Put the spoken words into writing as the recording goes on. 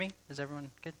Me? Is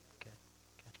everyone good? Good.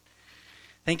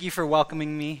 Thank you for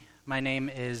welcoming me. My name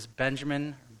is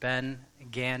Ben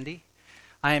Gandy.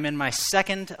 I am in my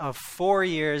second of 4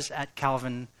 years at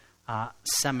Calvin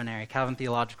Seminary, Calvin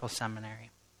Theological Seminary.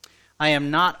 I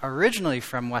am not originally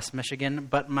from West Michigan,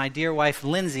 but my dear wife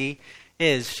Lindsay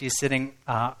is. She's sitting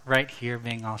right here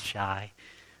being all shy.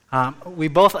 We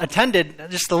both attended,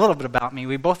 just a little bit about me,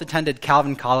 we both attended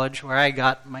Calvin College where I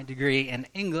got my degree in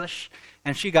English,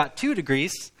 and she got 2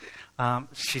 degrees.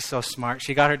 She's so smart.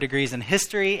 She got her degrees in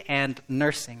history and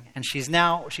nursing, and she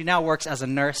now works as a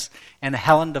nurse in the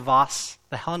Helen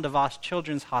DeVos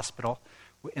Children's Hospital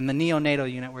in the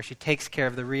neonatal unit where she takes care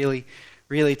of the really,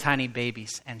 really tiny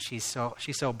babies, and she's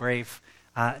so brave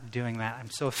doing that. I'm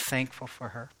so thankful for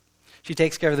her. She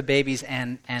takes care of the babies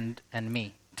and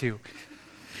me too.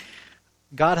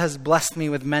 God has blessed me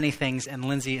with many things, and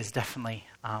Lindsay is definitely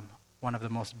one of the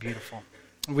most beautiful.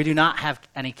 We do not have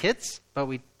any kids, but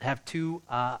we have 2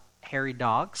 hairy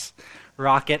dogs,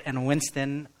 Rocket and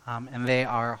Winston, and they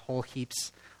are whole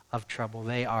heaps of trouble.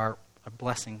 They are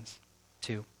blessings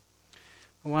too.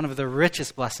 One of the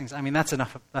richest blessings. That's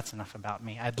enough about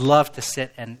me. I'd love to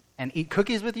sit and eat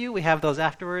cookies with you. We have those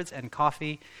afterwards, and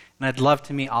coffee, and I'd love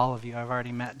to meet all of you. I've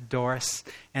already met Doris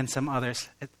and some others.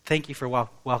 Thank you for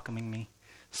welcoming me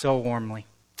so warmly.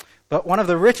 But one of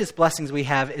the richest blessings we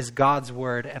have is God's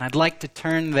Word, and I'd like to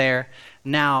turn there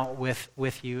now with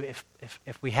you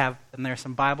if we have, and there are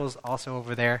some Bibles also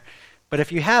over there. But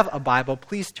if you have a Bible,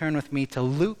 please turn with me to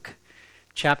Luke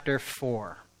chapter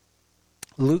 4.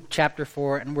 Luke chapter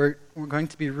 4, and we're going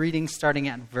to be reading starting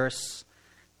at verse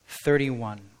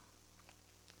 31.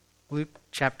 Luke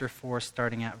chapter 4,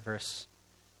 starting at verse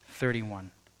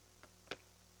 31.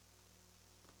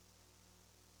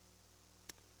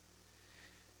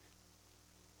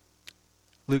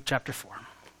 Luke chapter 4.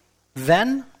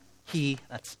 Then he,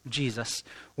 that's Jesus,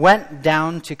 went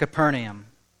down to Capernaum,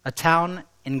 a town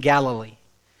in Galilee.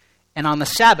 And on the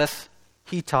Sabbath,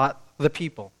 he taught the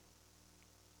people.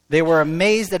 They were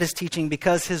amazed at his teaching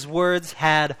because his words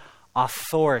had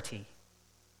authority.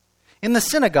 In the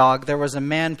synagogue, there was a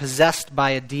man possessed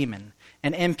by a demon,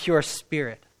 an impure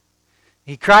spirit.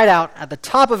 He cried out at the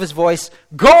top of his voice,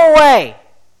 "Go away!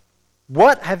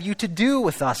 What have you to do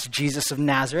with us, Jesus of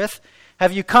Nazareth?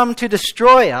 Have you come to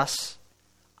destroy us?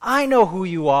 I know who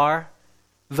you are,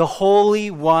 the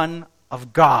Holy One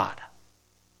of God."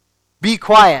 "Be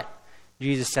quiet,"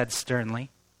 Jesus said sternly.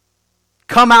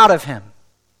 "Come out of him."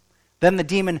 Then the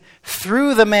demon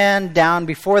threw the man down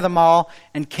before them all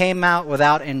and came out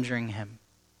without injuring him.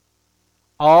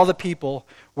 All the people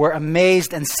were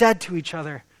amazed and said to each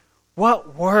other,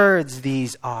 "What words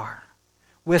these are!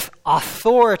 With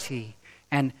authority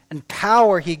and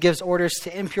power he gives orders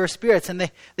to impure spirits, and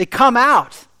they come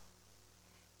out."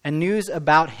 And news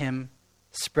about him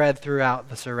spread throughout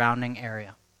the surrounding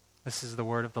area. This is the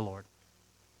word of the Lord.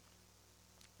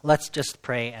 Let's just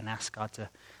pray and ask God to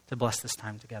bless this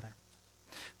time together.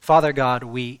 Father God,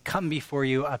 we come before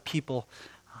you, a people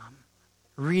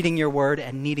reading your word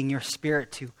and needing your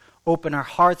Spirit to open our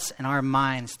hearts and our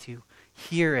minds to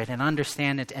hear it and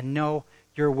understand it and know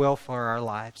your will for our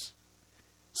lives.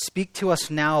 Speak to us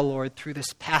now, Lord, through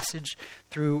this passage,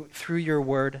 through your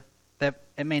word, that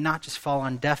it may not just fall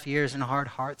on deaf ears and hard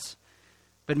hearts,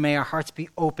 but may our hearts be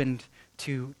opened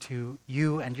to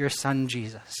you and your Son,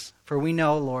 Jesus. For we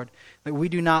know, Lord, that we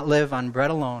do not live on bread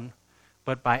alone,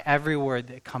 but by every word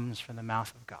that comes from the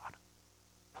mouth of God.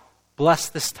 Bless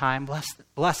this time,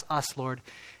 bless us, Lord,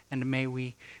 and may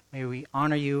we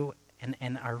honor you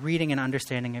in our reading and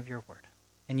understanding of your word.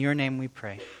 In your name we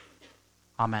pray.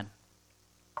 Amen.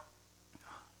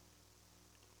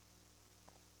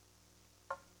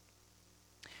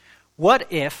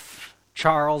 What if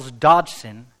Charles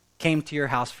Dodgson came to your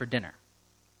house for dinner?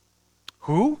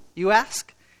 Who, you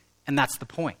ask? And that's the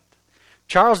point.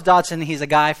 Charles Dodgson, he's a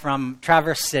guy from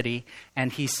Traverse City,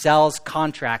 and he sells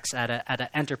contracts at an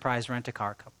enterprise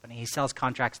rent-a-car company. He sells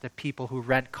contracts to people who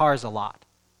rent cars a lot.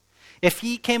 If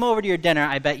he came over to your dinner,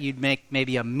 I bet you'd make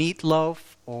maybe a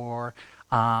meatloaf, or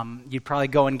you'd probably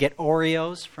go and get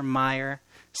Oreos from Meijer,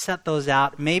 set those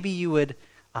out. Maybe you would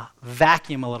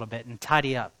vacuum a little bit and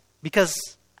tidy up.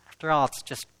 Because, after all, it's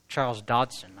just Charles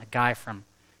Dodgson, a guy from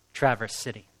Traverse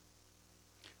City.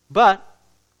 But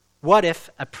what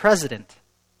if a president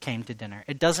came to dinner?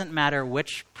 It doesn't matter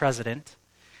which president,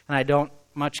 and I don't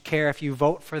much care if you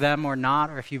vote for them or not,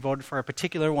 or if you voted for a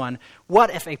particular one. What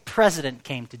if a president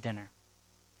came to dinner?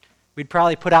 We'd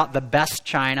probably put out the best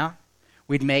china.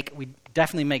 We'd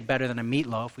definitely make better than a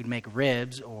meatloaf. We'd make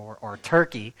ribs or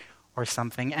turkey or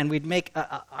something, and we'd make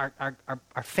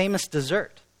our famous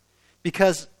dessert.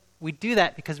 Because we do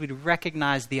that because we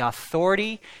recognize the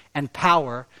authority and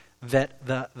power that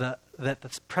the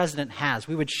president has.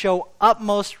 We would show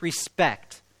utmost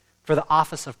respect for the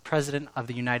office of President of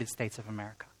the United States of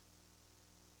America.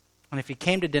 And if he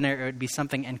came to dinner, it would be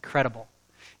something incredible.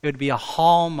 It would be a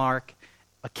hallmark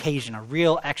occasion, a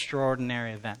real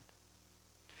extraordinary event.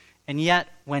 And yet,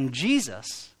 when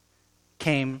Jesus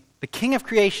came, the King of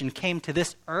creation came to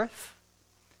this earth,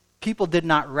 people did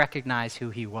not recognize who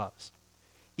he was.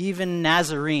 Even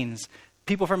Nazarenes,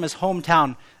 people from his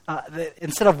hometown,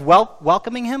 instead of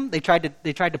welcoming him, they tried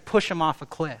to push him off a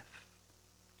cliff.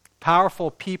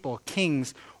 Powerful people,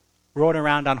 kings, rode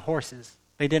around on horses.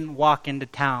 They didn't walk into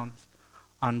towns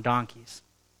on donkeys.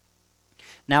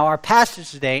 Now our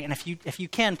passage today, and if you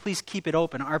can, please keep it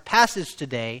open. Our passage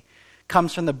today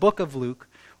comes from the book of Luke,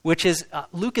 which is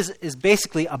Luke is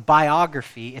basically a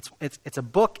biography. It's a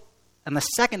book and the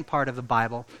second part of the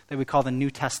Bible that we call the New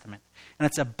Testament. And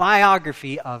it's a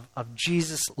biography of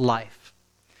Jesus' life.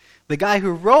 The guy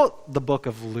who wrote the book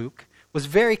of Luke was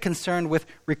very concerned with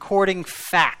recording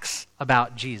facts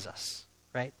about Jesus,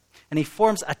 right? And he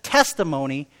forms a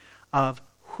testimony of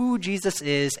who Jesus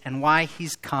is and why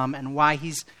he's come and why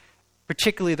he's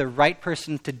particularly the right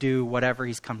person to do whatever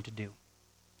he's come to do.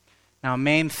 Now, a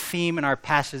main theme in our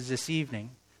passage this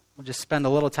evening, we'll just spend a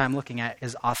little time looking at,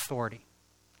 is authority.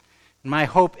 And my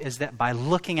hope is that by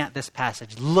looking at this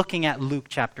passage, looking at Luke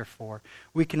chapter 4,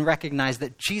 we can recognize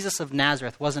that Jesus of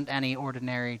Nazareth wasn't any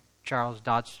ordinary Charles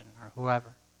Dodgson or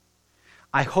whoever.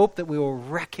 I hope that we will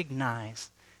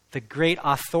recognize the great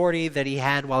authority that he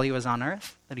had while he was on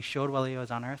earth, that he showed while he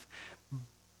was on earth.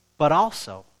 But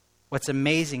also, what's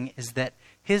amazing is that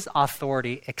his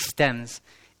authority extends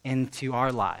into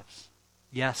our lives.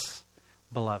 Yes,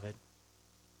 beloved.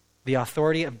 The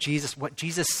authority of Jesus, what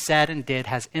Jesus said and did,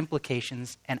 has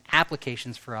implications and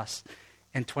applications for us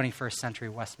in 21st century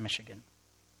West Michigan.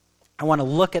 I want to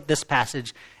look at this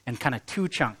passage in kind of two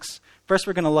chunks. First,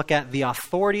 we're going to look at the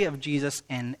authority of Jesus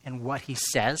and what he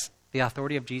says, the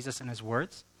authority of Jesus in his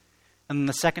words. And then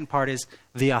the second part is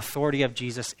the authority of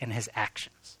Jesus in his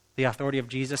actions. The authority of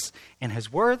Jesus in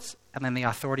his words, and then the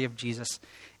authority of Jesus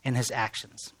in his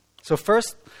actions. So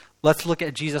first, let's look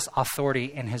at Jesus' authority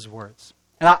in his words.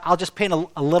 And I'll just paint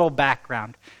a little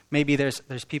background. Maybe there's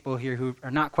people here who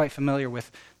are not quite familiar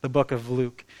with the book of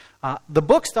Luke. The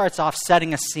book starts off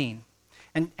setting a scene.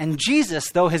 And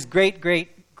Jesus, though his great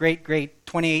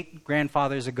 28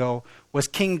 grandfathers ago was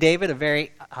King David, a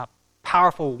very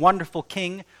powerful, wonderful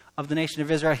king of the nation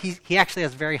of Israel, he actually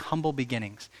has very humble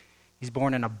beginnings. He's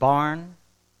born in a barn.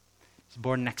 He's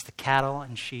born next to cattle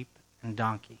and sheep and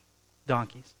donkeys.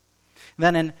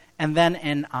 And then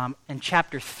in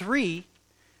chapter 3,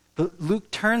 Luke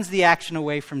turns the action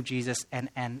away from Jesus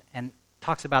and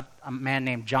talks about a man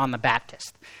named John the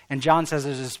Baptist. And John says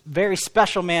there's this very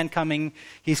special man coming.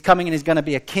 He's coming and he's going to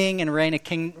be a king and reign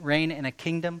in a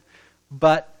kingdom.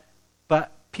 But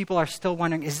people are still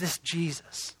wondering, is this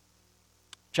Jesus?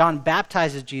 John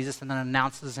baptizes Jesus and then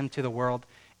announces him to the world.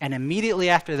 And immediately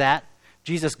after that,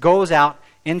 Jesus goes out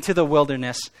into the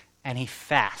wilderness and he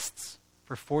fasts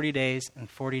for 40 days and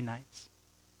 40 nights.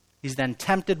 He's then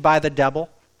tempted by the devil,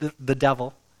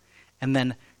 and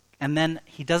then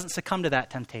he doesn't succumb to that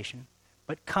temptation,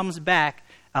 but comes back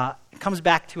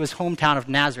to his hometown of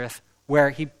Nazareth,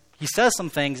 where he says some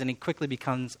things and he quickly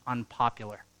becomes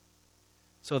unpopular.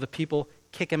 So the people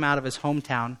kick him out of his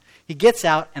hometown. He gets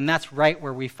out, and that's right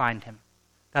where we find him.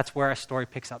 That's where our story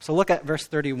picks up. So look at verse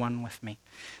 31 with me.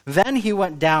 Then he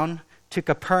went down to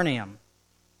Capernaum,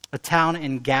 a town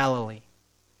in Galilee.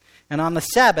 And on the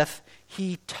Sabbath,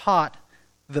 he taught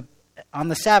the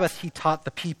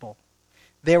people.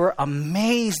 They were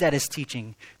amazed at his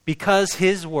teaching because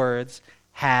his words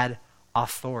had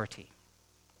authority.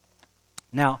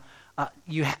 Now,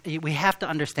 we have to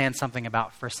understand something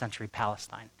about first century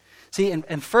Palestine. See,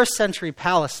 in first century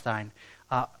Palestine,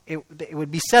 it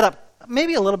would be set up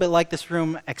maybe a little bit like this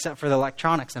room, except for the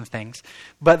electronics and things.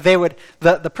 But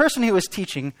the person who was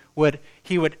teaching would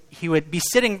be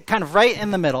sitting kind of right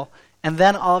in the middle, and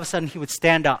then all of a sudden he would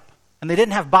stand up. And they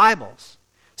didn't have Bibles.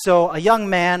 So a young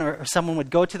man or someone would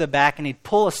go to the back and he'd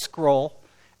pull a scroll,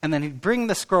 and then he'd bring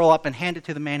the scroll up and hand it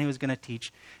to the man who was going to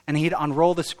teach, and he'd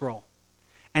unroll the scroll.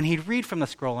 And he'd read from the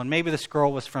scroll, and maybe the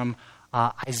scroll was from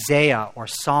Isaiah or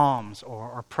Psalms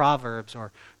or Proverbs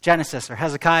or Genesis or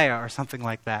Hezekiah or something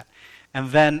like that. And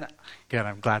then, good,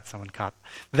 I'm glad someone caught.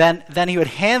 Then he would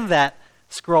hand that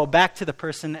scroll back to the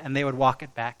person, and they would walk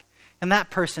it back. And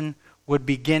that person would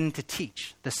begin to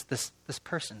teach, this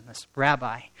person, this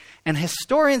rabbi. And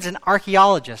historians and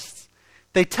archaeologists,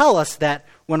 they tell us that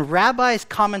when rabbis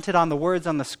commented on the words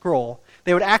on the scroll,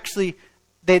 they would actually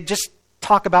they'd just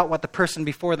talk about what the person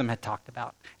before them had talked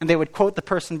about. And they would quote the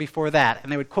person before that,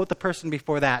 and they would quote the person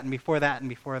before that, and before that, and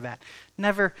before that.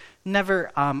 Never,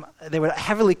 they would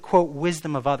heavily quote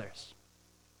wisdom of others.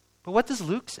 But what does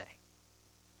Luke say?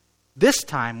 This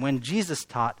time, when Jesus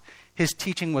taught, his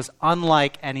teaching was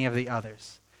unlike any of the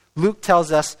others. Luke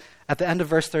tells us at the end of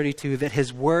verse 32 that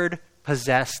his word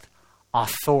possessed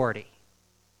authority.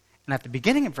 And at the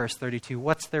beginning of verse 32,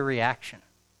 what's their reaction?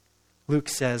 Luke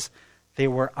says, they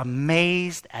were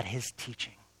amazed at his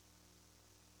teaching.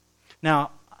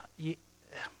 Now,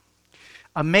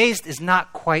 amazed is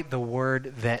not quite the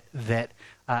word that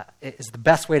is the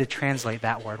best way to translate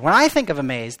that word. When I think of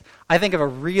amazed, I think of a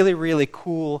really, really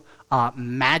cool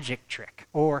magic trick.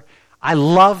 Or I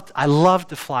love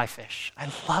to fly fish. I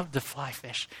love to fly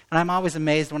fish. And I'm always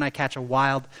amazed when I catch a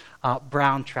wild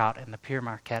brown trout in the Pere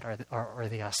Marquette or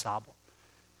the Sable.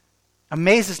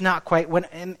 Amazed is not quite, when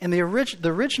in the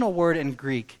original word in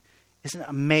Greek isn't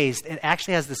amazed. It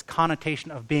actually has this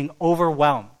connotation of being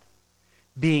overwhelmed,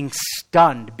 being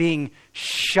stunned, being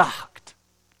shocked.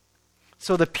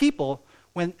 So the people,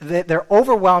 when they're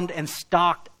overwhelmed and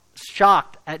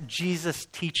shocked at Jesus'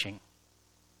 teaching.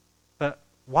 But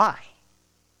why?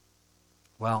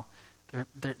 Well,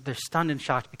 they're stunned and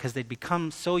shocked because they'd become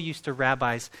so used to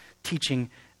rabbis' teaching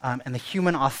and the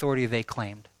human authority they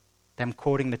claimed. Them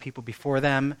quoting the people before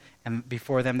them and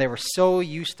before them. They were so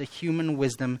used to human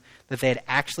wisdom that they had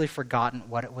actually forgotten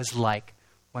what it was like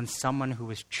when someone who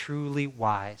was truly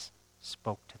wise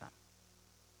spoke to them.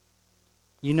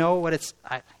 You know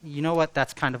what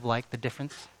that's kind of like, the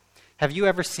difference? Have you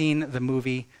ever seen the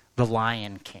movie The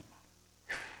Lion King?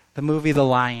 The movie The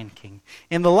Lion King.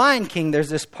 In The Lion King, there's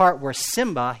this part where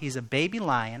Simba, he's a baby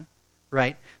lion,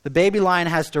 right? The baby lion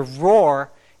has to roar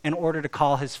in order to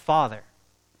call his father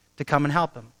to come and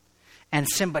help him. And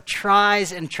Simba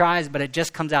tries and tries, but it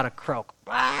just comes out a croak.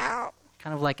 Kind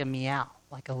of like a meow,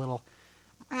 like a little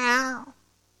meow.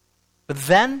 But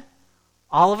then,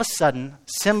 all of a sudden,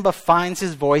 Simba finds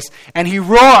his voice and he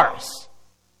roars.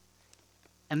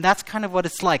 And that's kind of what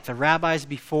it's like. The rabbis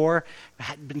before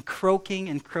had been croaking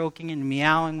and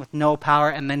meowing with no power,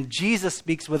 and then Jesus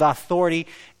speaks with authority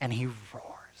and he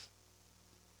roars.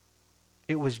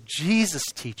 It was Jesus'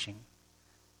 teaching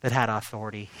that had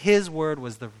authority. His word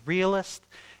was the realest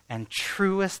and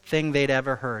truest thing they'd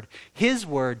ever heard. His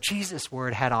word, Jesus'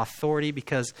 word, had authority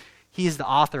because he is the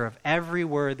author of every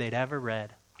word they'd ever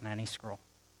read on any scroll.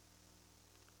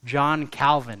 John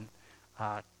Calvin,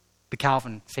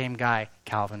 same guy,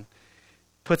 Calvin,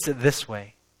 puts it this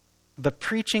way. The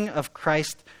preaching of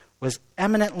Christ was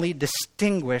eminently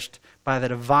distinguished by the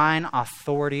divine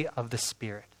authority of the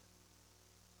Spirit.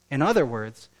 In other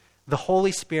words, the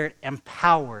Holy Spirit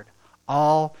empowered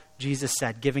all Jesus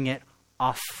said, giving it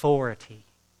authority.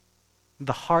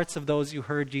 The hearts of those who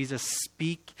heard Jesus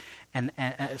speak and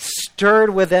stirred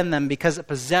within them because it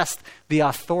possessed the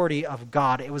authority of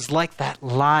God. It was like that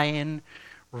lion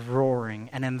roaring.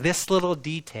 And in this little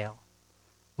detail,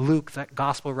 Luke, the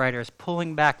gospel writer, is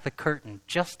pulling back the curtain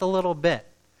just a little bit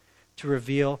to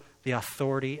reveal the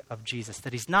authority of Jesus.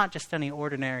 That he's not just any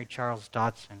ordinary Charles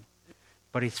Dodson,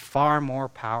 but he's far more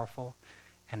powerful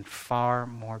and far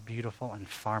more beautiful and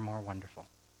far more wonderful.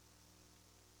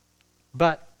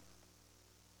 But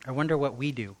I wonder what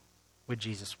we do with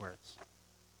Jesus' words.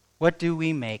 What do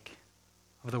we make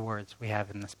of the words we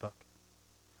have in this book?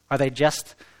 Are they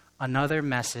just another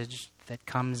message that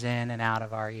comes in and out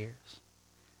of our ears?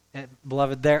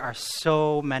 Beloved, there are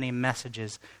so many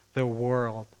messages the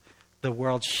world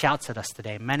shouts at us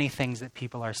today. Many things that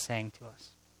people are saying to us.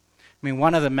 I mean,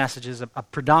 one of the messages, a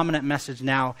predominant message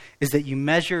now, is that you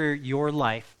measure your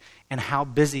life and how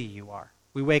busy you are.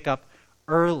 We wake up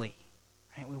early.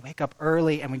 Right? We wake up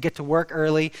early and we get to work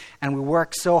early and we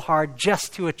work so hard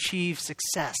just to achieve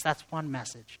success. That's one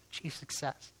message, achieve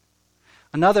success.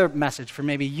 Another message for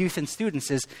maybe youth and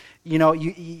students is,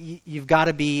 you've got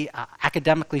to be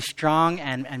academically strong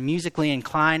and musically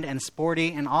inclined and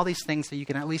sporty and all these things so you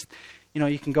can at least,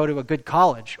 you can go to a good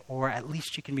college or at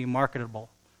least you can be marketable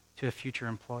to a future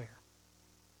employer.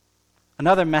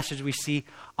 Another message we see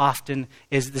often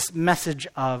is this message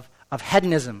of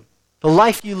hedonism. The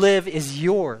life you live is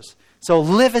yours. So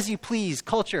live as you please.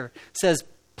 Culture says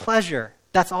pleasure.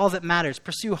 That's all that matters.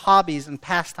 Pursue hobbies and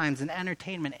pastimes and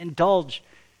entertainment. Indulge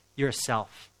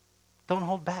yourself. Don't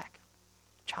hold back.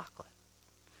 Chocolate.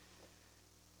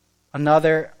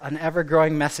 An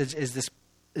ever-growing message is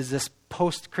this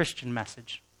post-Christian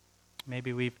message.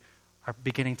 Maybe we are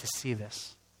beginning to see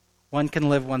this. One can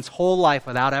live one's whole life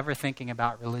without ever thinking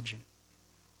about religion.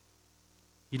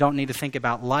 You don't need to think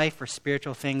about life or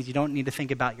spiritual things. You don't need to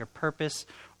think about your purpose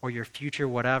or your future.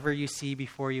 Whatever you see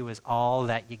before you is all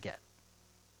that you get.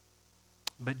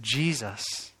 But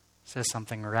Jesus says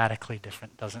something radically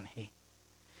different, doesn't he?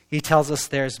 He tells us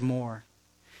there's more.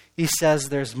 He says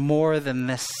there's more than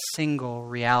this single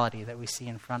reality that we see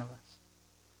in front of us.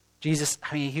 Jesus,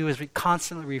 he was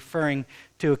constantly referring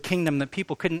to a kingdom that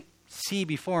people couldn't see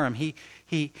before him.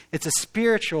 It's a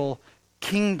spiritual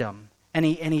kingdom. And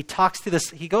he talks to this,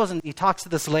 he goes and he talks to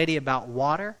this lady about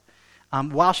water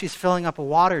while she's filling up a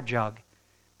water jug.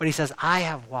 But he says, I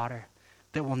have water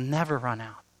that will never run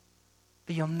out,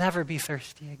 that you'll never be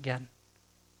thirsty again.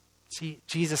 See,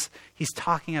 Jesus, he's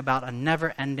talking about a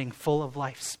never-ending, full of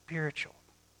life, spiritual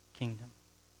kingdom.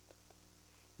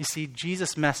 You see,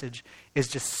 Jesus' message is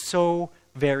just so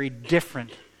very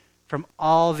different from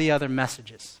all the other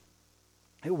messages.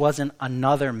 It wasn't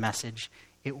another message,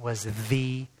 it was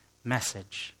the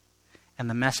message. And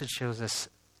the message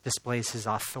displays his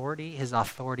authority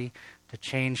to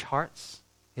change hearts,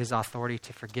 his authority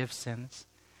to forgive sins,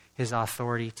 his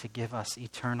authority to give us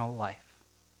eternal life.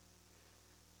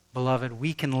 Beloved,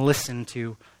 we can listen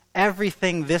to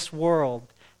everything this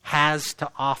world has to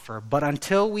offer, but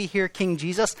until we hear King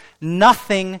Jesus,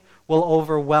 nothing will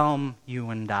overwhelm you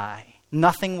and I.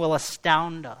 Nothing will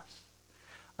astound us.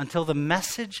 Until the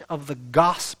message of the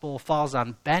gospel falls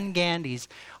on Ben Gandy's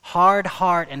hard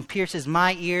heart and pierces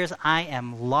my ears, I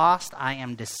am lost, I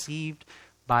am deceived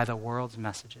by the world's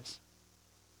messages.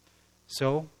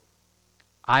 So,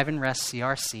 Ivan Rest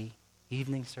CRC,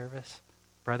 evening service,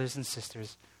 brothers and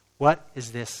sisters, what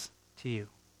is this to you?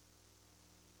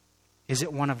 Is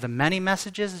it one of the many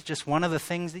messages? Is it just one of the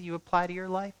things that you apply to your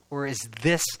life? Or is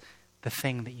this the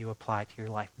thing that you apply to your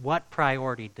life? What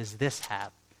priority does this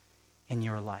have in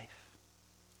your life?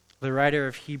 The writer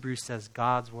of Hebrews says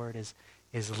God's word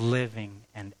is living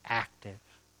and active.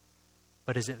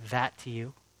 But is it that to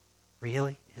you?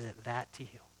 Really? Is it that to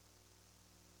you?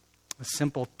 A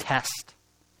simple test.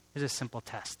 Here's a simple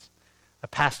test. A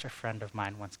pastor friend of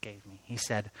mine once gave me. He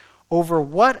said, over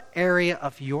what area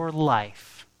of your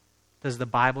life does the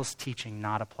Bible's teaching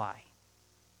not apply?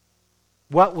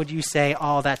 What would you say,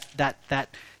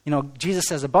 Jesus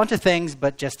says a bunch of things,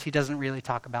 but just he doesn't really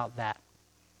talk about that.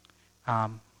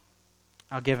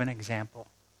 I'll give an example.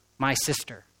 My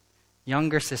sister,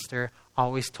 younger sister,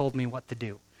 always told me what to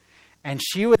do. And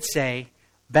she would say,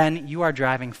 Ben, you are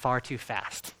driving far too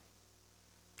fast.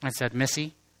 I said,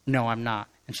 Missy, no, I'm not.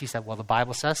 And she said, well, the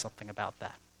Bible says something about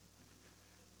that.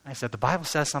 I said, the Bible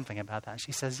says something about that. And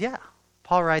she says, yeah.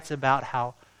 Paul writes about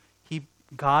how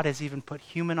God has even put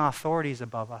human authorities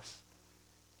above us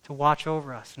to watch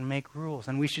over us and make rules.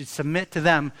 And we should submit to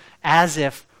them as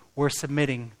if we're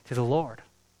submitting to the Lord.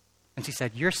 And she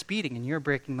said, you're speeding and you're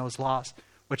breaking those laws,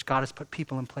 which God has put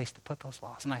people in place to put those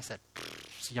laws. And I said,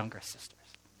 it's younger sisters.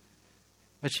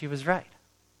 But she was right.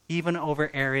 Even over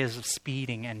areas of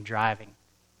speeding and driving.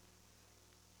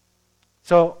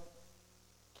 So,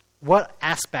 what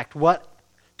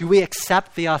do we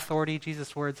accept the authority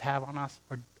Jesus' words have on us,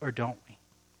 or don't we?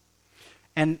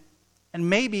 And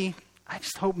maybe, I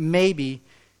just hope maybe,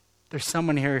 there's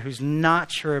someone here who's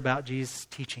not sure about Jesus'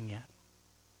 teaching yet.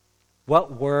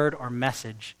 What word or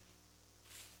message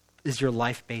is your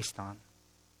life based on?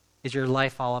 Is your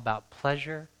life all about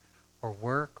pleasure, or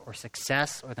work, or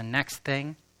success, or the next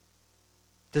thing?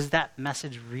 Does that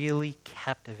message really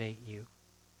captivate you?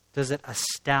 Does it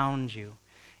astound you?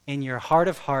 In your heart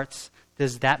of hearts,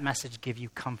 does that message give you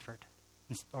comfort?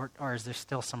 Or is there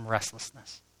still some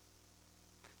restlessness?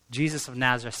 Jesus of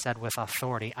Nazareth said with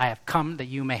authority, I have come that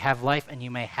you may have life and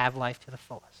you may have life to the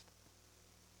fullest.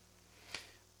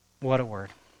 What a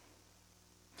word.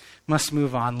 Must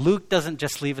move on. Luke doesn't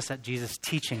just leave us at Jesus'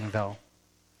 teaching, though.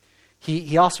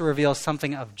 He also reveals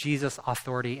something of Jesus'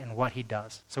 authority and what he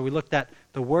does. So we looked at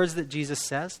the words that Jesus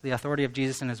says, the authority of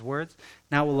Jesus in his words.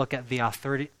 Now we'll look at the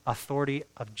authority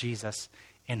of Jesus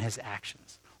in his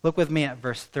actions. Look with me at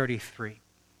verse 33.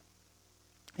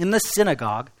 In the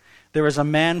synagogue, there was a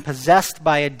man possessed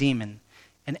by a demon,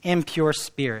 an impure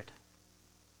spirit.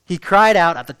 He cried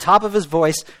out at the top of his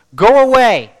voice, "Go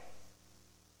away!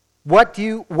 What do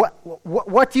you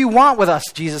want with us,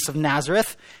 Jesus of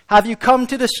Nazareth? Have you come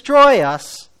to destroy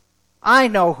us? I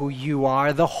know who you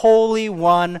are, the Holy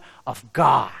One of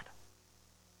God."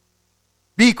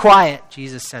 "Be quiet,"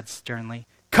 Jesus said sternly.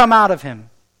 "Come out of him."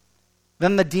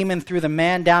 Then the demon threw the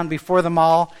man down before them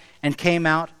all and came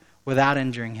out without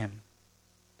injuring him.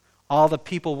 All the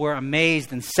people were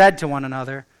amazed and said to one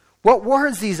another, "What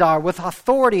words these are! With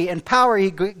authority and power he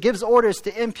gives orders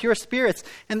to impure spirits,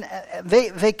 and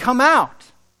they come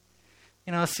out."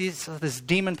 So this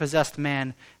demon-possessed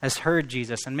man has heard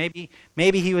Jesus, and maybe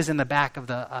he was in the back of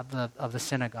the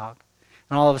synagogue,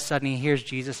 and all of a sudden he hears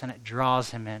Jesus, and it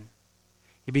draws him in.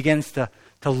 He begins to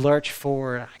lurch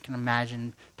forward, I can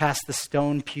imagine, past the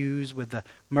stone pews with the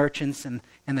merchants and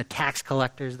the tax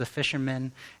collectors, the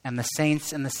fishermen, and the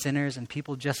saints and the sinners, and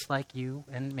people just like you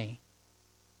and me.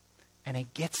 And he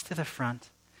gets to the front,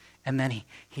 and then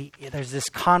there's this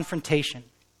confrontation.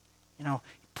 He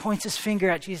points his finger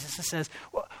at Jesus and says,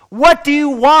 "What do you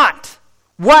want?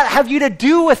 What have you to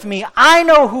do with me? I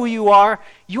know who you are.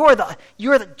 You're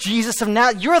the Jesus of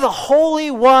Nazareth. You're the Holy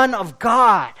One of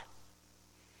God."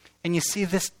 And you see,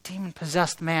 this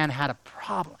demon-possessed man had a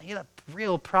problem. He had a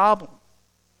real problem.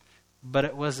 But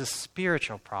it was a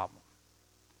spiritual problem.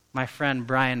 My friend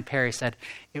Brian Perry said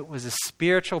it was a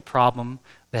spiritual problem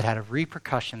that had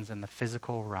repercussions in the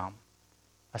physical realm.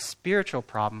 A spiritual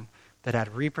problem that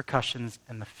had repercussions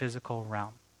in the physical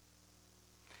realm.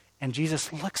 And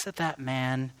Jesus looks at that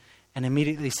man and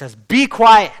immediately says, "Be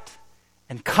quiet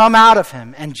and come out of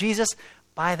him." And Jesus,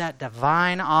 by that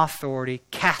divine authority,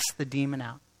 casts the demon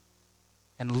out.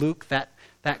 And Luke, that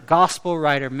gospel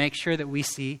writer, makes sure that we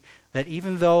see that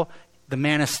even though the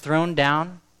man is thrown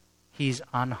down, he's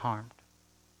unharmed.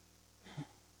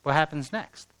 What happens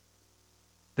next?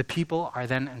 The people are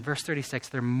then, in verse 36,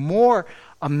 they're more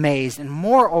amazed and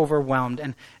more overwhelmed,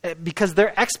 and because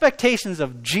their expectations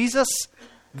of Jesus,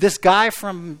 this guy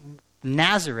from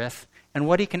Nazareth, and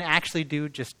what he can actually do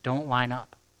just don't line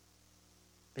up.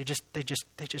 They just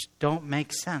don't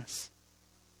make sense.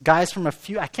 Guys from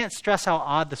I can't stress how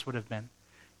odd this would have been.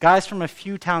 Guys from a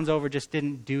few towns over just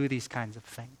didn't do these kinds of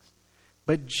things.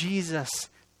 But Jesus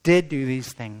did do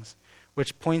these things,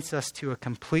 which points us to a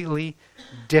completely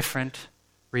different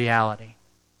reality.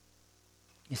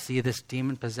 You see, this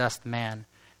demon-possessed man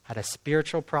had a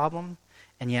spiritual problem,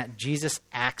 and yet Jesus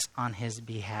acts on his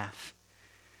behalf.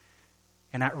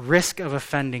 And at risk of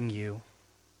offending you,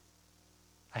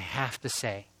 I have to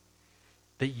say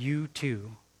that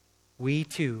we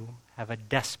too have a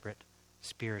desperate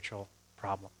spiritual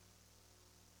problem.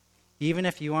 Even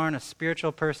if you aren't a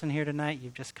spiritual person here tonight,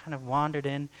 you've just kind of wandered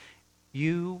in,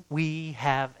 we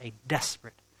have a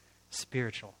desperate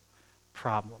spiritual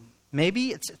problem.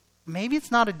 Maybe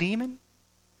it's not a demon,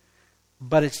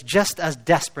 but it's just as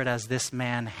desperate as this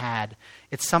man had.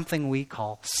 It's something we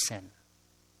call sin.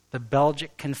 The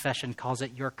Belgic Confession calls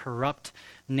it your corrupt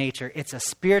nature. It's a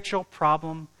spiritual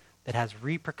problem that has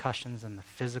repercussions in the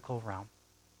physical realm.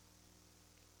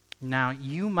 Now,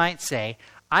 you might say,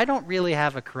 I don't really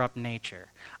have a corrupt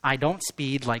nature. I don't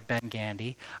speed like Ben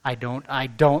Gandy. I don't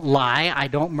lie. I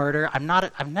don't murder.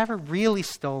 I've never really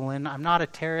stolen. I'm not a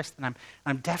terrorist, and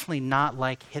I'm definitely not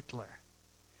like Hitler.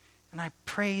 And I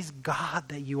praise God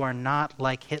that you are not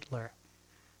like Hitler.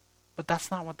 But that's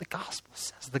not what the gospel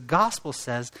says. The gospel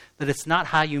says that it's not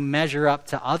how you measure up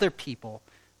to other people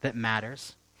that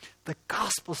matters. The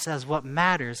gospel says what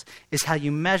matters is how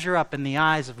you measure up in the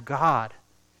eyes of God.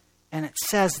 And it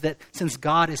says that since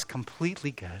God is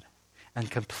completely good and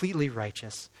completely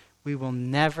righteous, we will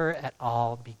never at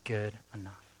all be good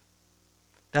enough.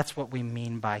 That's what we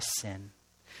mean by sin.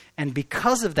 And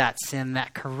because of that sin,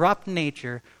 that corrupt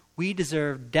nature, we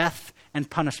deserve death and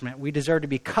punishment. We deserve to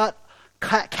be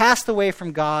cast away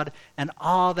from God and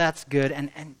all that's good.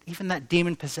 And even that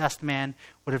demon-possessed man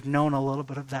would have known a little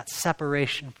bit of that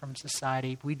separation from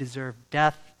society. We deserve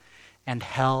death and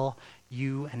hell.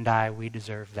 You and I, we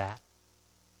deserve that.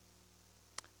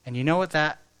 And you know what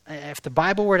if the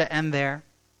Bible were to end there,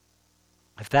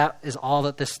 if that is all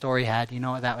that this story had, you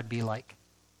know what that would be like?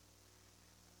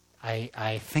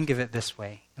 I think of it this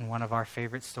way in one of our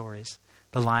favorite stories,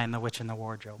 The Lion, the Witch, and the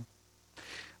Wardrobe.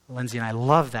 Lindsay and I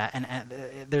love that. And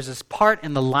there's this part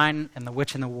in The Lion and the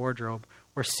Witch and the Wardrobe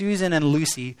where Susan and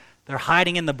Lucy, they're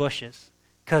hiding in the bushes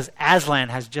because Aslan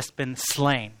has just been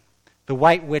slain. The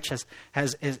White Witch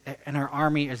and her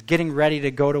army is getting ready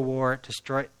to go to war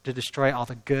to destroy all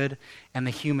the good and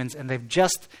the humans, and they've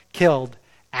just killed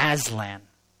Aslan.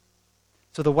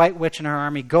 So the White Witch and her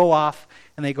army go off,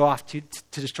 and they go off to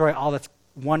destroy all that's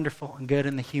wonderful and good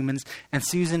in the humans. And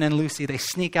Susan and Lucy, they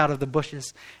sneak out of the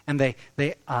bushes, and they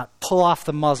pull off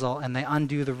the muzzle, and they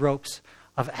undo the ropes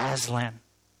of Aslan.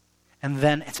 And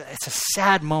then it's a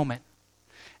sad moment.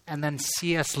 And then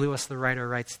C.S. Lewis, the writer,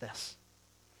 writes this: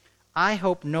 I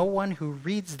hope no one who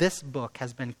reads this book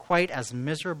has been quite as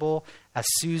miserable as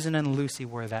Susan and Lucy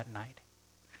were that night.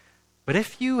 But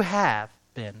if you have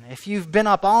been, if you've been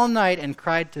up all night and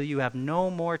cried till you have no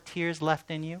more tears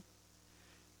left in you,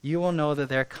 you will know that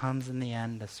there comes in the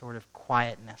end a sort of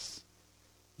quietness.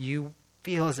 You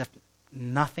feel as if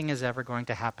nothing is ever going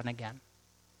to happen again.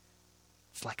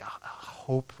 It's like a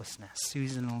hopelessness.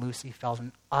 Susan and Lucy felt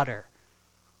an utter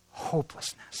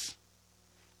hopelessness.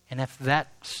 And if that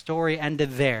story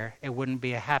ended there, it wouldn't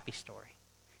be a happy story.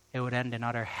 It would end in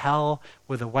utter hell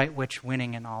with the white witch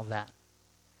winning and all that.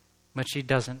 But she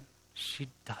doesn't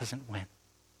win.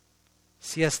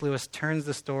 C.S. Lewis turns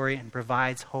the story and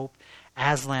provides hope.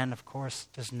 Aslan, of course,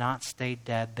 does not stay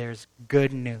dead. There's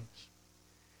good news.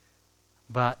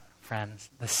 But, friends,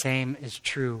 the same is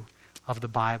true of the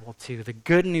Bible too. The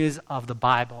good news of the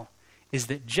Bible is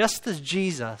that just as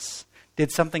Jesus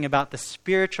did something about the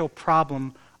spiritual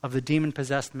problem of the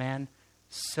demon-possessed man,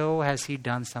 so has he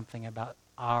done something about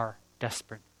our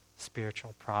desperate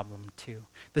spiritual problem too.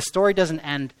 The story doesn't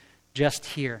end just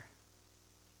here.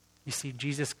 You see,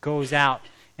 Jesus goes out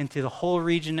into the whole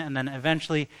region and then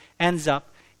eventually ends up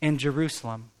in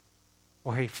Jerusalem,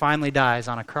 where he finally dies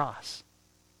on a cross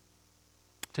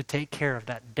to take care of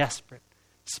that desperate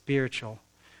spiritual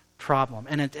problem.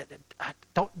 And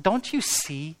don't you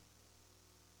see?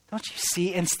 Don't you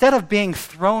see? Instead of being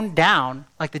thrown down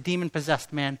like the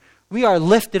demon-possessed man, we are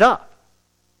lifted up.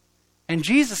 And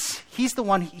Jesus, he's the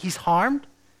one, he's harmed,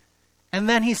 and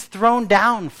then he's thrown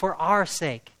down for our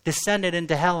sake, descended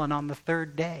into hell, and on the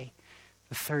third day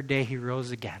he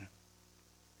rose again.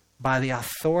 By the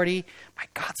authority, by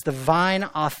God's divine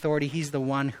authority, he's the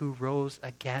one who rose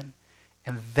again.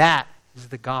 And that is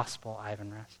the gospel,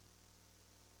 Ivan Rest.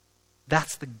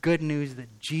 That's the good news,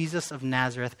 that Jesus of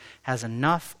Nazareth has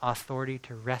enough authority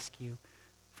to rescue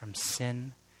from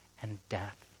sin and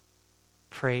death.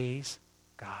 Praise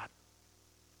God.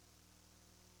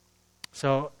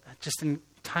 So,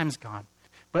 time's gone.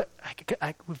 But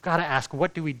we've got to ask,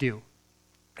 what do we do?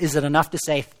 Is it enough to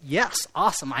say, yes,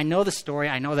 awesome, I know the story,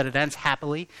 I know that it ends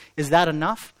happily. Is that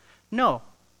enough? No,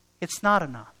 it's not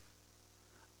enough.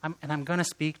 I'm going to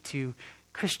speak to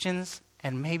Christians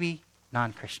and maybe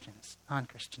non-Christians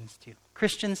too.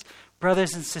 Christians,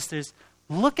 brothers and sisters,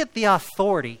 look at the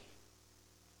authority.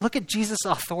 Look at Jesus'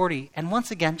 authority, and once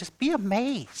again, just be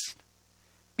amazed.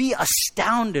 Be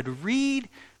astounded. Read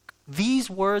these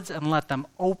words and let them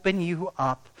open you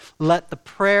up. Let the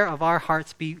prayer of our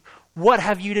hearts be, what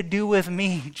have you to do with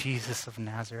me, Jesus of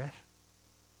Nazareth?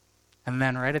 And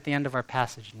then right at the end of our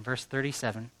passage, in verse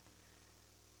 37,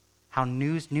 how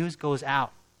news goes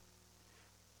out.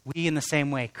 We, in the same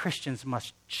way, Christians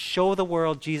must show the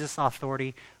world Jesus'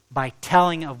 authority by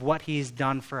telling of what he's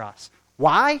done for us.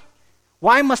 Why?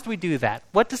 Why must we do that?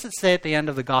 What does it say at the end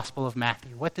of the Gospel of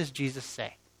Matthew? What does Jesus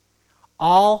say?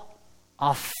 All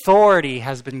authority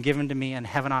has been given to me in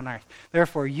heaven and on earth.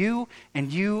 Therefore, you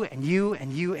and you and you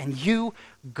and you and you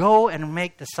go and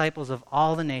make disciples of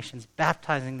all the nations,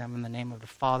 baptizing them in the name of the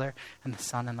Father and the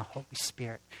Son and the Holy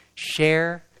Spirit.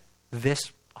 Share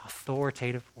this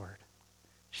authoritative word.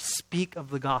 Speak of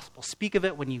the gospel. Speak of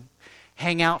it when you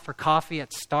hang out for coffee at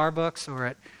Starbucks or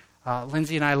at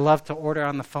Lindsay and I love to order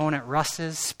on the phone at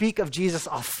Russ's. Speak of Jesus'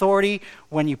 authority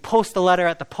when you post a letter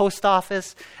at the post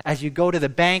office, as you go to the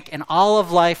bank, and all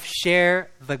of life,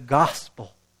 share the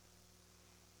gospel.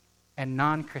 And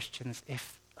non-Christians,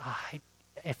 if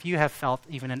you have felt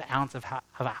even an ounce of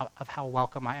how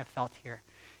welcome I have felt here,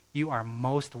 you are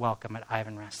most welcome at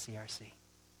Ivan Rest CRC.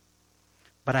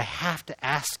 But I have to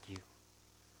ask you,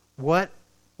 what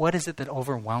is it that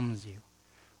overwhelms you?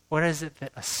 What is it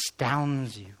that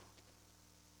astounds you?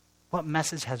 What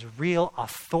message has real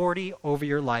authority over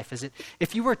your life? Is it,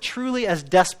 if you were truly as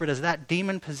desperate as that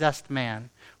demon-possessed man,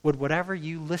 would whatever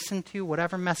you listen to,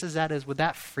 whatever message that is, would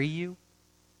that free you?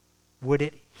 Would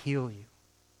it heal you?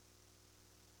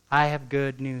 I have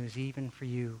good news even for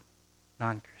you,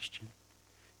 non-Christian.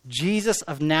 Jesus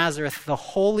of Nazareth, the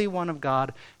Holy One of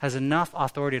God, has enough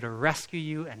authority to rescue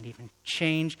you and even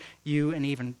change you and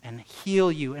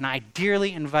heal you. And I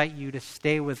dearly invite you to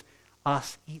stay with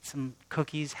us, eat some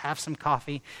cookies, have some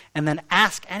coffee, and then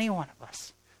ask any one of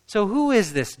us, so who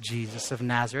is this Jesus of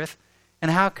Nazareth, and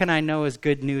how can I know his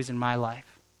good news in my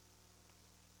life?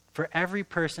 For every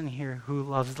person here who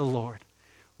loves the Lord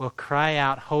will cry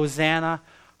out, Hosanna,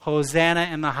 Hosanna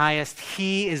in the highest.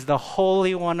 He is the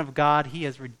Holy One of God. He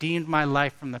has redeemed my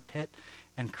life from the pit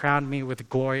and crowned me with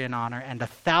glory and honor. And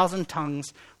 1,000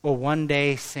 tongues will one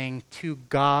day sing, to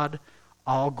God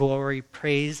all glory,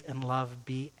 praise, and love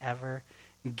be ever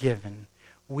given.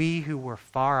 We who were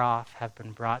far off have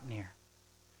been brought near.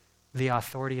 The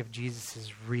authority of Jesus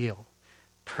is real.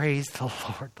 Praise the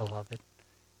Lord, beloved.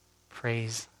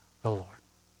 Praise the Lord.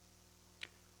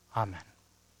 Amen.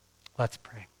 Let's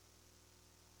pray.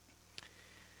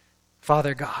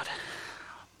 Father God,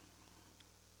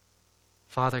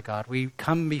 we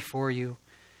come before you,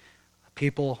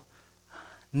 people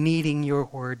needing your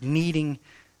word, needing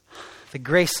the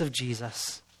grace of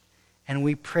Jesus, and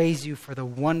we praise you for the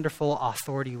wonderful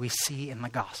authority we see in the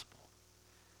gospel.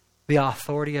 The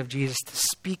authority of Jesus to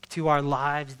speak to our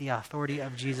lives, the authority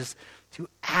of Jesus to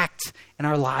act in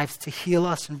our lives, to heal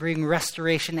us and bring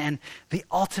restoration, and the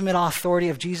ultimate authority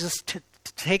of Jesus to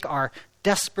take our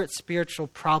desperate spiritual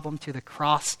problem to the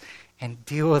cross and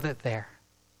deal with it there.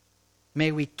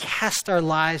 May we cast our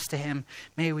lives to him.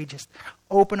 May we just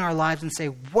open our lives and say,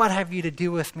 what have you to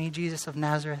do with me, Jesus of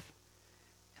Nazareth?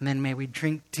 And then may we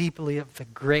drink deeply of the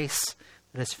grace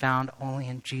that is found only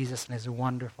in Jesus and his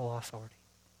wonderful authority.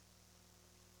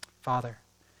 Father,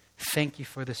 thank you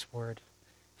for this word.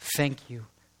 Thank you,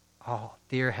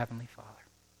 dear Heavenly Father.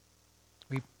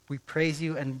 We praise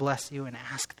you and bless you and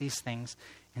ask these things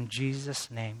in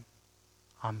Jesus' name.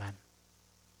 Amen.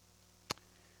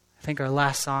 I think our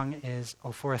last song is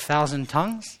 "Oh, for 1,000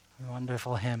 Tongues," a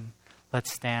wonderful hymn.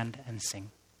 Let's stand and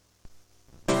sing.